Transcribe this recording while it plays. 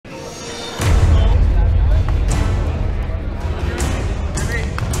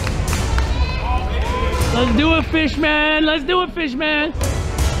Let's do it, fish man. Let's do it, fish man.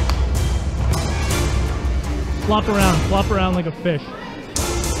 Flop around like a fish.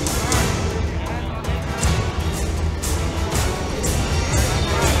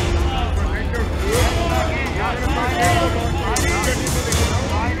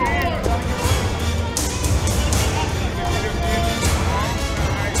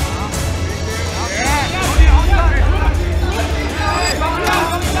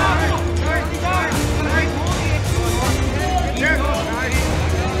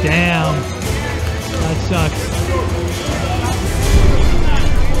 Damn, that sucks.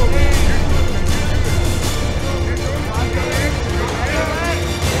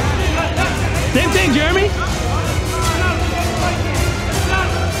 Same thing, Jeremy.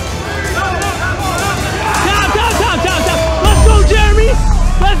 Down. Let's go, Jeremy.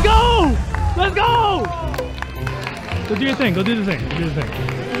 Let's go. Let's go. Go do your thing. Go do the thing.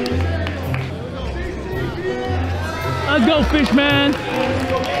 Let's go, fish man.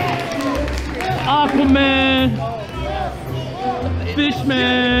 Aquaman.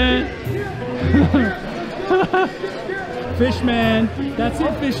 Fishman. Fishman. That's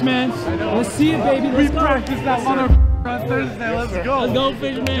it, Fishman. Let's see it, baby. Let's go. Practice that mother on Thursday. Let's go. Let's go,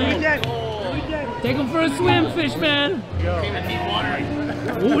 Fishman. Take him for a swim, Fishman.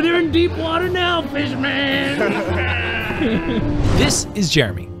 Oh, they're in deep water now, Fishman. This is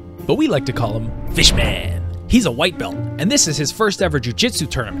Jeremy, but we like to call him Fishman. He's a white belt, and this is his first ever jiu-jitsu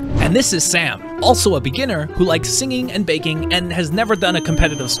tournament. And this is Sam, also a beginner who likes singing and baking and has never done a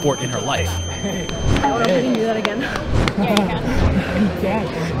competitive sport in her life. I don't know if we can do that again. Yeah, you can. You can.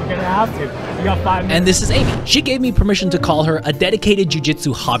 You're gonna have to. You got 5 minutes. And this is Amy. She gave me permission to call her a dedicated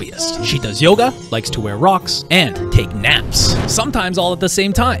jiu-jitsu hobbyist. She does yoga, likes to wear rocks, and take naps. Sometimes all at the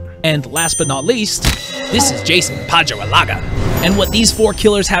same time. And last but not least, this is Jason Pajoalaga. And what these 4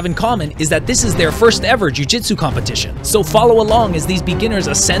 killers have in common is that this is their first ever jiu-jitsu competition. So follow along as these beginners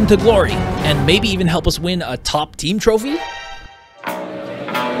ascend to glory and maybe even help us win a top team trophy?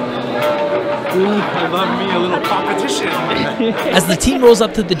 I love me a little competition. As the team rolls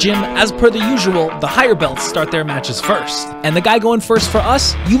up to the gym, as per the usual, the higher belts start their matches first. And the guy going first for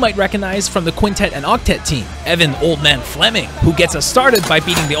us, you might recognize from the quintet and octet team, Evan Old Man Fleming, who gets us started by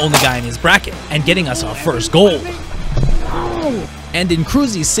beating the only guy in his bracket and getting us our first gold. And in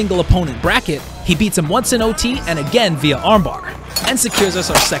Cruzy's single opponent bracket, he beats him once in OT and again via armbar, and secures us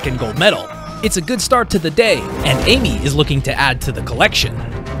our second gold medal. It's a good start to the day, and Amy is looking to add to the collection.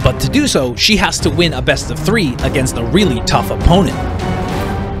 But to do so, she has to win a best of 3 against a really tough opponent.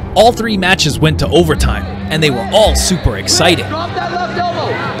 All 3 matches went to overtime, and they were all super exciting. Drop that left elbow.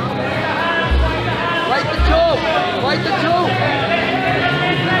 Right the toe. Right the toe.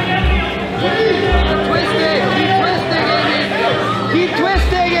 Keep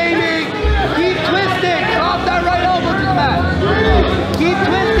twisting, Amy. Keep twisting. Drop that right elbow to the mat. Keep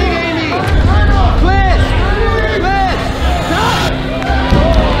twisting, Amy. Twist.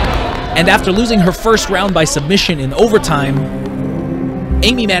 And after losing her first round by submission in overtime,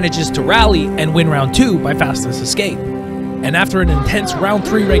 Amy manages to rally and win round 2 by fastest escape. And after an intense round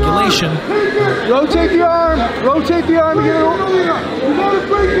 3 regulation, Rotate the arm. Rotate the arm.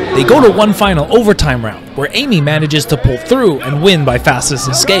 they go to one final overtime round, where Amy manages to pull through and win by fastest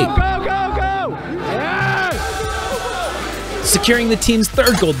escape, securing the team's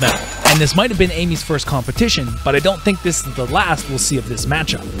 3rd gold medal. And this might have been Amy's first competition, but I don't think this is the last we'll see of this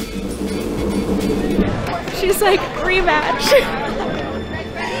matchup. She's like, rematch.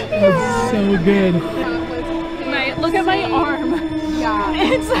 That's so good. Look at my arm. Yeah.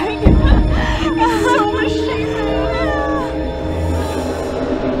 It's like, so much shape.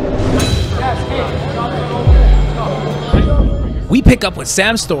 We pick up with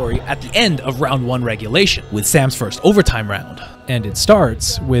Sam's story at the end of round 1 regulation, with Sam's first overtime round. And it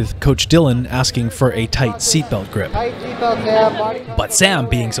starts with Coach Dylan asking for a tight seatbelt grip. But Sam,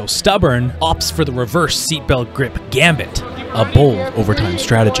 being so stubborn, opts for the reverse seatbelt grip gambit, a bold overtime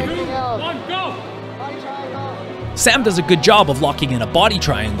strategy. Sam does a good job of locking in a body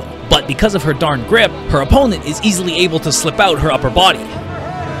triangle, but because of her darn grip, her opponent is easily able to slip out her upper body.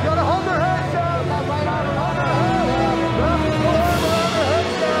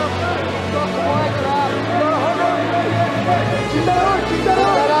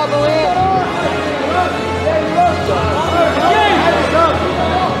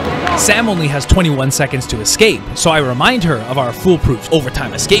 Sam only has 21 seconds to escape, so I remind her of our foolproof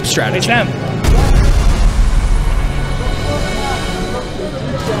overtime escape strategy. Sam.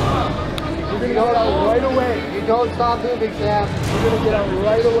 You're going to go out right away. You don't stop moving, Sam. You're going to get out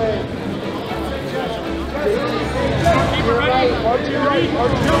right away. Keep it ready.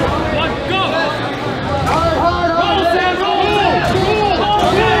 1, go.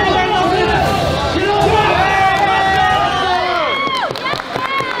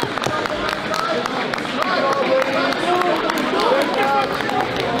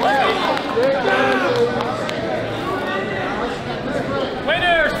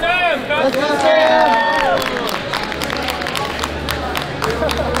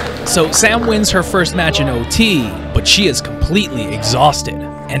 So Sam wins her first match in OT, but she is completely exhausted.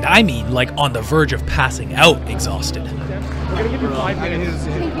 And I mean, like, on the verge of passing out exhausted. I'm gonna give you 5 minutes.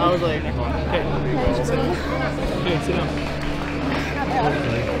 I was like, okay, sit down.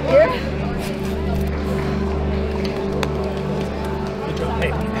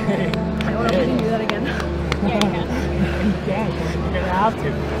 Hey. I don't know if we can do that again. Yeah, you can. You can. You're gonna have to.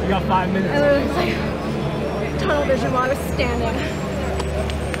 You got 5 minutes. I literally was like tunnel vision while I was standing.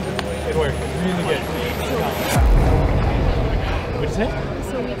 It worked. Really good. What'd you say?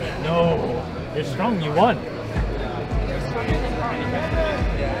 So weak. No. You're strong. You won.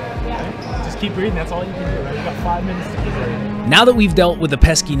 Just keep breathing. That's all you can do. You've got 5 minutes to keep breathing. Now that we've dealt with the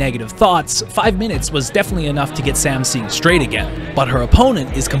pesky negative thoughts, 5 minutes was definitely enough to get Sam seeing straight again. But her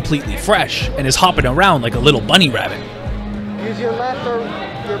opponent is completely fresh and is hopping around like a little bunny rabbit. Use your left or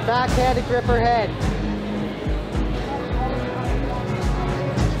your backhand to grip her head.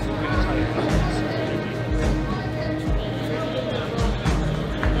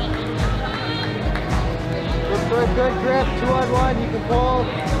 Look for a good grip, 2-on-1, you can pull.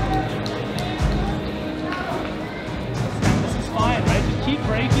 This is fine, right? Just keep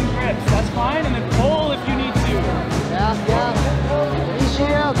breaking grips. That's fine, and then pull if you need to. Yeah. Knee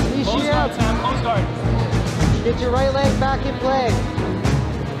shield, knee Close guard, shield. Sam. Close guard. Get your right leg back in play.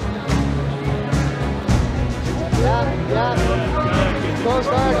 Yeah. Close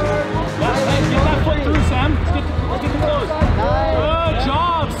guard. Get that foot through, Sam. Let's get the close. Nice. Good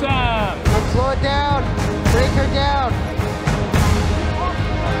job, Sam. Let's slow it down. Break her down.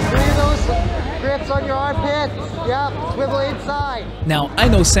 3 of those grips on your armpits. Yep, swivel inside. Now, I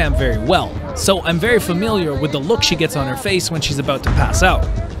know Sam very well, so I'm very familiar with the look she gets on her face when she's about to pass out.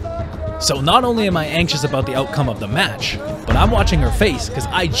 So not only am I anxious about the outcome of the match, but I'm watching her face because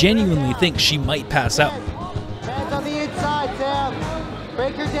I genuinely think she might pass out. Hands on the inside, Sam.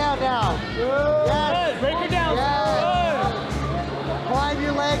 Break her down now. Yes. Good. Break her down. Yes. Climb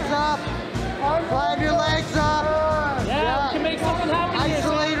your legs up. Climb your legs up. Good. Yeah, we can make something happen here.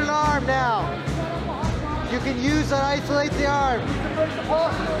 Isolate an arm now. You can use and isolate the arm.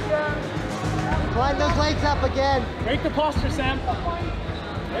 Climb those legs up again. Break the posture, Sam.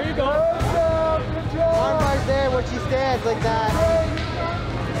 There you go. Arm bars there when she stands like that.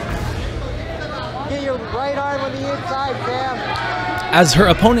 Get your right arm on the inside, Sam. As her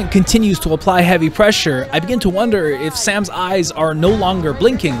opponent continues to apply heavy pressure, I begin to wonder if Sam's eyes are no longer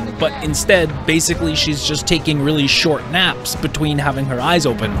blinking, but instead, basically she's just taking really short naps between having her eyes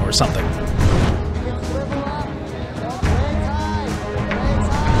open or something. Swivel up. Legs high. Legs high.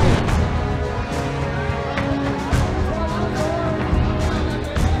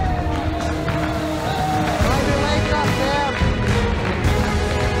 Climb your legs up, Sam.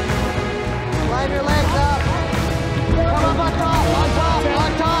 Climb your legs up. Come up on top, on top,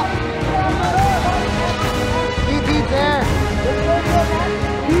 on top. Deep there.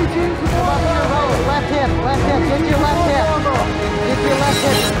 Come up your road. Left hip, get your left hip. Get your left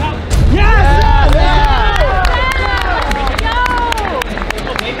hip. Yes!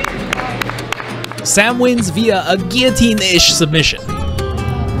 Sam wins via a guillotine-ish submission.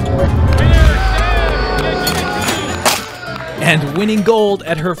 And winning gold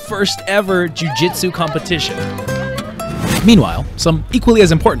at her first ever Jiu-Jitsu competition. Meanwhile, some equally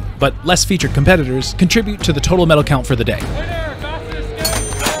as important, but less featured competitors contribute to the total medal count for the day.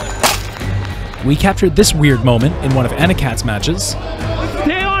 We captured this weird moment in one of Anakat's matches.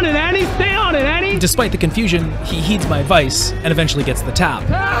 Stay on it, Annie! Stay on it, Annie! Despite the confusion, he heeds my advice and eventually gets the tap.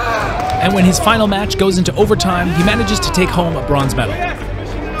 And when his final match goes into overtime, he manages to take home a bronze medal.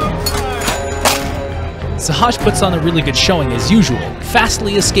 Sahaj puts on a really good showing as usual,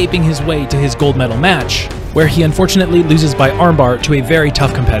 fastly escaping his way to his gold medal match, where he unfortunately loses by armbar to a very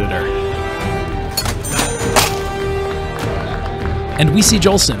tough competitor. And we see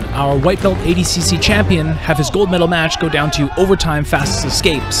Jolson, our white belt ADCC champion, have his gold medal match go down to overtime fastest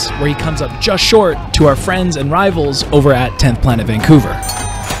escapes, where he comes up just short to our friends and rivals over at 10th Planet Vancouver.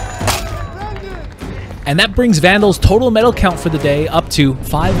 And that brings Vandal's total medal count for the day up to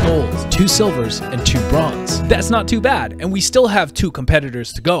 5 golds, 2 silvers, and 2 bronze. That's not too bad, and we still have 2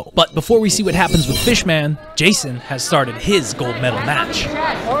 competitors to go. But before we see what happens with Fishman, Jason has started his gold medal match.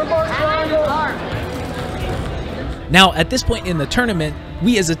 Now, at this point in the tournament,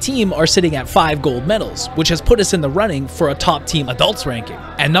 we as a team are sitting at 5 gold medals, which has put us in the running for a top team adults ranking.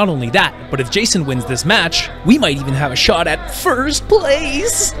 And not only that, but if Jason wins this match, we might even have a shot at first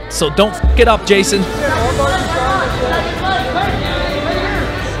place. So don't f it up, Jason.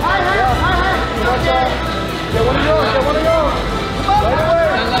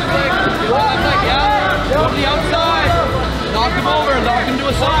 Knock him over, knock him to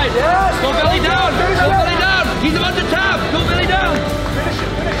a side. Go belly down, go belly down. He's about to tap, go belly down. Finish it,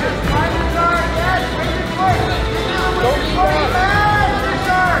 finish it. Don't be bad.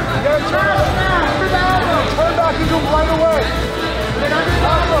 You gotta turn back and go right away.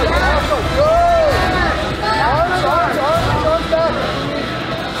 Good. Arms back.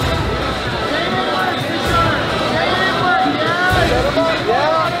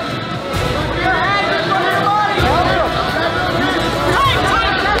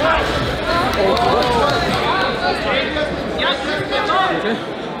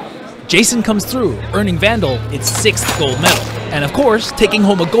 Jason comes through, earning Vandal its 6th gold medal, and of course, taking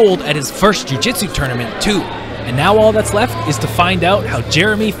home a gold at his first jiu-jitsu tournament too. And now all that's left is to find out how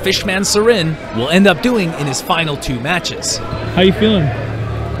Jeremy Fishman Sarin will end up doing in his final 2 matches. How you feeling?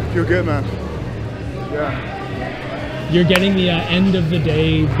 Feel good, man. Yeah. You're getting the end of the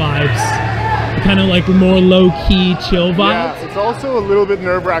day vibes. Kind of like more low-key, chill vibes. Yeah, it's also a little bit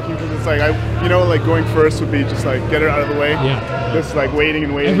nerve-wracking because it's like, like going first would be just like get it out of the way. Yeah. Just like waiting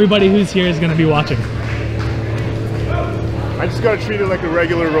and waiting. Everybody who's here is going to be watching. I just got to treat it like a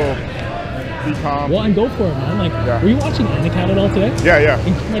regular roll. Be calm. Well, and go for it, man. Like, were you watching Anacat at all today? Yeah, yeah.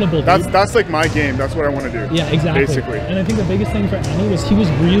 Incredible. That's like my game. That's what I want to do. Yeah, exactly. Basically. And I think the biggest thing for Annie was he was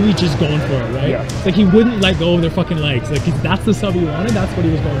really just going for it, right? Yeah. Like he wouldn't let go of their fucking legs. Like that's the sub he wanted. That's what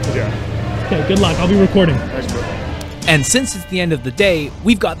he was going for. Yeah. Okay, good luck. I'll be recording. Thanks, bro. And since it's the end of the day,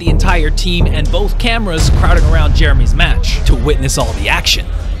 we've got the entire team and both cameras crowding around Jeremy's match to witness all the action.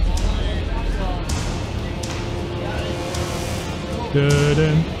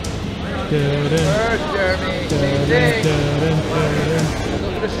 Dun-dun. Dun-dun. Jeremy. Dun-dun. Dun-dun.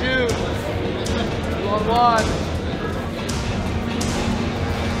 Look at the shoot. 2-on-1.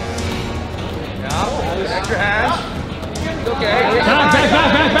 Yeah. Extra hands. It's okay. Back.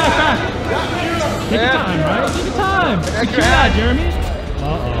 Take your time, right? Take your time. Secure that, Jeremy.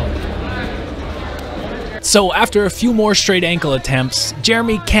 Uh-oh. So after a few more straight ankle attempts,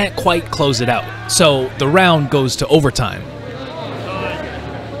 Jeremy can't quite close it out. So the round goes to overtime.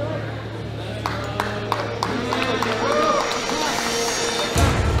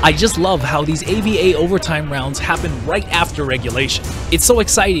 I just love how these AVA overtime rounds happen right after regulation. It's so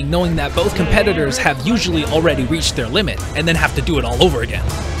exciting knowing that both competitors have usually already reached their limit and then have to do it all over again.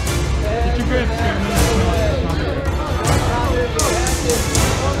 Get your grips, Jeremy.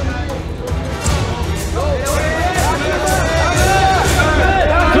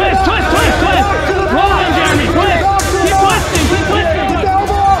 Twist! Roll in, Jeremy, twist! Keep twisting!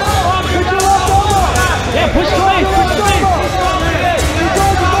 Yeah, push straight!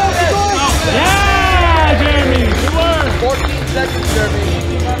 Yeah, Jeremy! Good work! 14 seconds, Jeremy.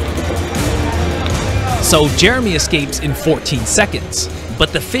 So Jeremy escapes in 14 seconds,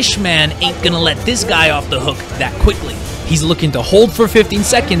 but the Fishman ain't gonna let this guy off the hook that quickly. He's looking to hold for 15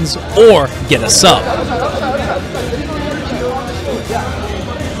 seconds or get a sub.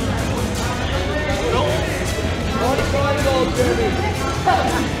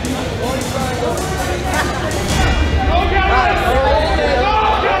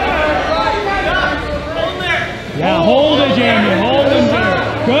 Yeah, hold it, Jeremy. Hold him there.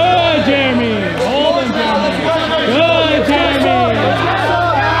 Good, Jeremy. Hold him, Jeremy. Good, Jeremy.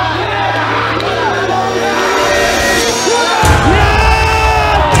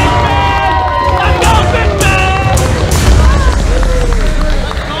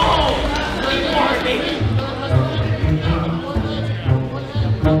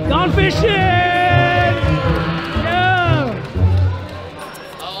 Gone fishing! Yeah!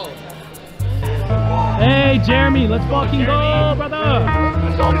 Hey, Jeremy, let's fucking go, brother!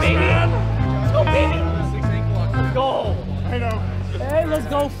 Let's go, baby! Let's go, baby! Let's go! I know. Hey, let's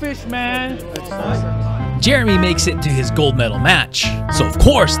go fish, man! Jeremy makes it to his gold medal match, so of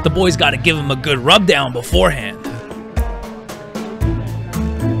course the boys gotta give him a good rub down beforehand.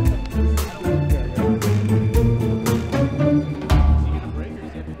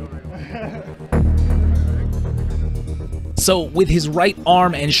 So with his right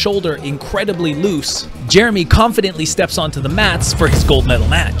arm and shoulder incredibly loose, Jeremy confidently steps onto the mats for his gold medal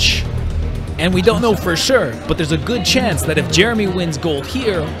match. And we don't know for sure, but there's a good chance that if Jeremy wins gold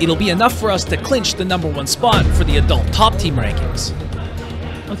here, it'll be enough for us to clinch the #1 spot for the adult top team rankings.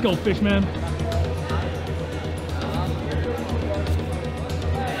 Let's go, fish, man.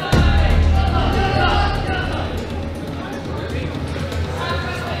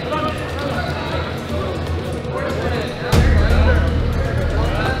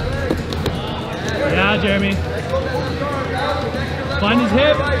 Jeremy. Find his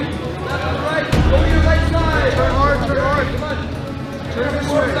hip. Go to your right side. Turn hard, turn hard. Come on. Turn this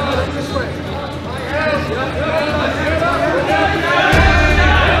way. Turn this way.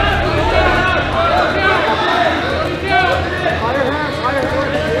 Higher hands, higher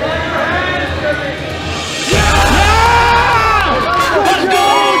hands. Let's go,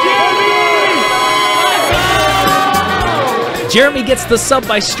 Jeremy! Jeremy gets the sub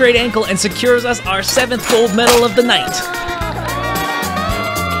by straight ankle and secures us our 7th gold medal of the night.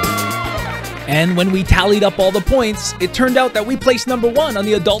 And when we tallied up all the points, it turned out that we placed number 1 on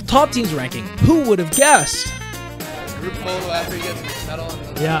the adult top teams ranking. Who would have guessed? Group photo after you get the medal.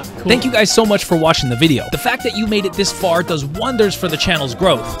 Yeah, cool. Thank you guys so much for watching the video. The fact that you made it this far does wonders for the channel's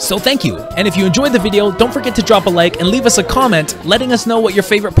growth, so thank you. And if you enjoyed the video, don't forget to drop a like and leave us a comment letting us know what your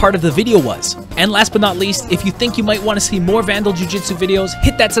favorite part of the video was. And last but not least, if you think you might want to see more VNDL Jiu-Jitsu videos,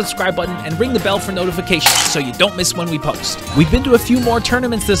 hit that subscribe button and ring the bell for notifications so you don't miss when we post. We've been to a few more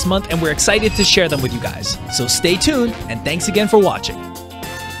tournaments this month and we're excited to share them with you guys. So stay tuned and thanks again for watching.